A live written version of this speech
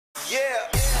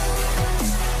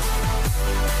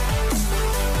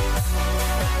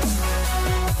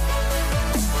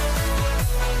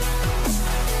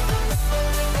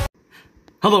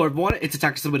Hello everyone, it's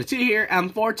TEKKEN here,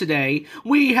 and for today,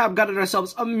 we have gotten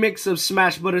ourselves a mix of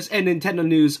Smash Brothers and Nintendo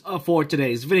news for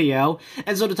today's video.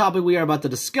 And so the topic we are about to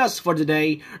discuss for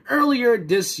today, earlier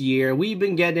this year, we've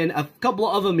been getting a couple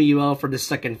of amiibo for the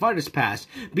second Fighters Pass,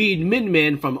 being Min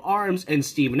Min from ARMS and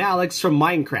Steve and Alex from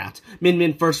Minecraft. Min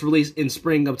Min first released in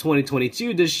spring of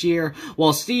 2022 this year,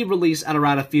 while Steve released at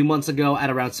around a few months ago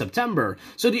at around September.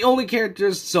 So the only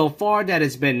characters so far that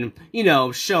has been,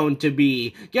 shown to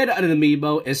be get an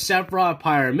amiibo is Sephiroth,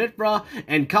 Pyra and Mythra,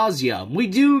 and Kazuya. We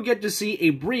do get to see a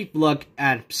brief look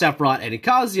at Sephiroth and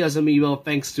Kazuya's amiibo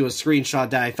thanks to a screenshot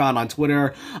that I found on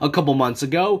Twitter a couple months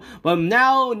ago, but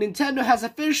now Nintendo has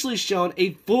officially shown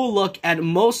a full look at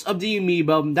most of the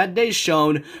amiibo that they've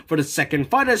shown for the second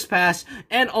Fighters Pass,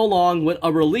 and along with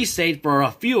a release date for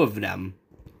a few of them.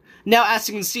 Now, as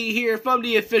you can see here from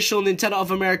the official Nintendo of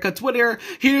America Twitter,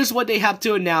 here's what they have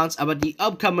to announce about the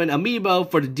upcoming amiibo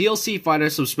for the DLC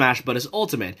fighters of Smash Bros.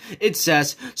 Ultimate. It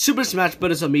says, Super Smash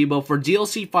Bros. Amiibo for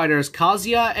DLC fighters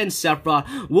Kazuya and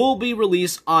Sephiroth will be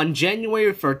released on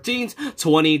January 13th,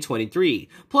 2023.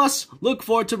 Plus, look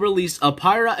forward to release of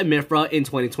Pyra and Mythra in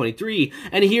 2023.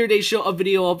 And here they show a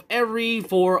video of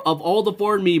all the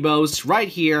four amiibos right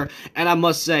here, and I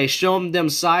must say, showing them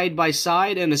side by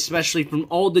side, and especially from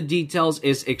all the details,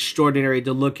 is extraordinary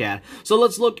to look at. So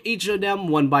let's look each of them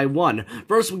one by one.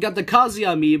 First, we got the Kazuya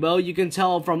amiibo. You can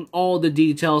tell from all the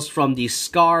details, from the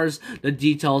scars, the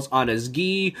details on his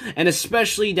gi, and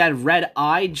especially that red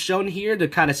eye shown here to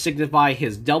kind of signify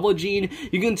his double gene.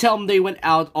 You can tell they went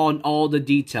out on all the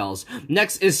details.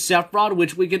 Next is Sephiroth,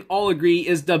 which we can all agree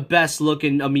is the best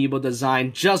looking amiibo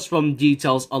design just from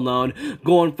details alone,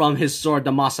 going from his sword,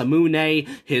 the Masamune,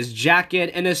 his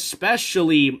jacket, and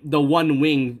especially the one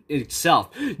wing itself.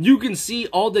 You can see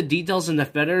all the details in the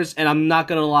feathers, and I'm not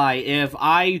gonna lie, if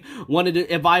I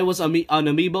was an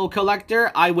amiibo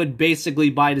collector, I would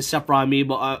basically buy the Sephiroth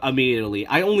amiibo immediately.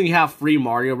 I only have 3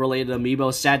 Mario related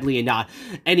amiibos, sadly, and not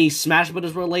any Smash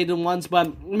Bros. Related ones,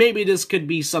 but maybe this could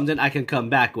be something I can come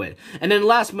back with. And then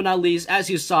last but not least, as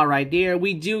you saw right there,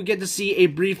 we do get to see a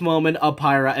brief moment of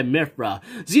Pyra and Mythra.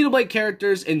 Xenoblade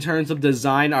characters in terms of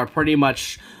design are pretty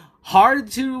much hard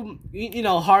to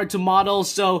model,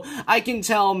 so I can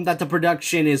tell that the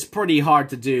production is pretty hard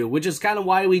to do, which is kind of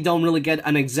why we don't really get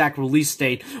an exact release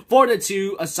date for the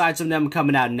two, aside from them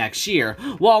coming out next year.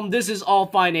 While this is all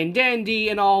fine and dandy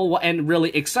and all and really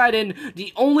exciting,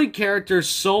 the only character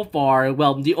so far,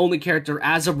 the only character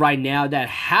as of right now that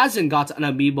hasn't got an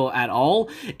amiibo at all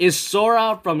is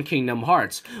Sora from Kingdom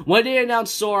Hearts. When they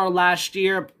announced Sora last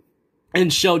year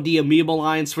and showed the amiibo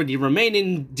lines for the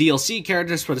remaining DLC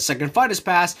characters for the second Fighters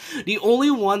Pass, the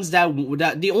only one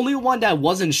that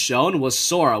wasn't shown was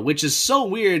Sora, which is so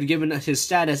weird given his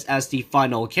status as the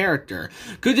final character.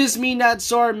 Could this mean that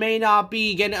Sora may not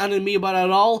be getting an amiibo at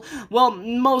all? Well,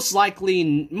 most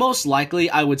likely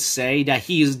I would say that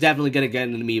he is definitely gonna get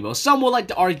an amiibo. Some would like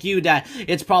to argue that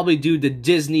it's probably due to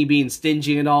Disney being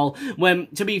stingy and all, when,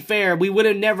 to be fair, we would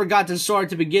have never gotten Sora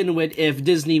to begin with if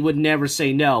Disney would never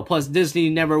say no. Plus,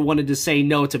 Disney never wanted to say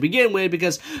no to begin with,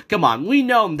 because, come on, we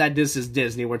know that this is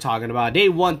Disney we're talking about. They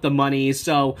want the money,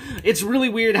 so it's really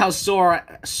weird how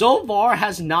Sora, so far,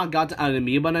 has not got an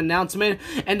amiibo announcement,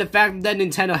 and the fact that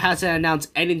Nintendo hasn't announced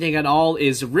anything at all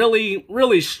is really,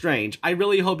 really strange. I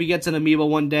really hope he gets an amiibo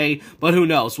one day, but who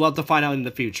knows, we'll have to find out in the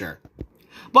future.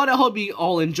 But I hope you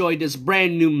all enjoyed this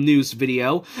brand new news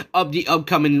video of the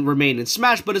upcoming remaining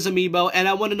Smash Bros. Amiibo, and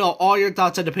I want to know all your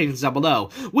thoughts in the comments down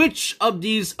below. Which of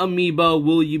these amiibo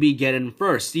will you be getting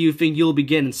first? Do you think you'll be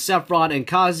getting Sephiroth and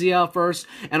Kazuya first?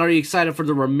 And are you excited for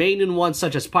the remaining ones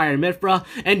such as Pyra and Mythra?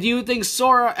 And do you think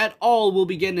Sora at all will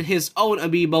be getting his own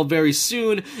amiibo very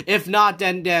soon? If not,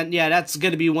 then yeah, that's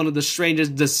gonna be one of the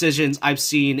strangest decisions I've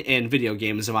seen in video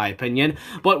games, in my opinion.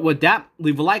 But with that,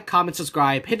 leave a like, comment,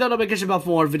 subscribe, hit the notification bell for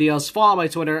more videos, follow my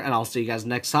Twitter, and I'll see you guys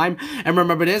next time. And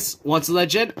remember this, once a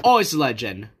legend, always a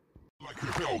legend. Like a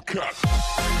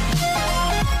Hellcat.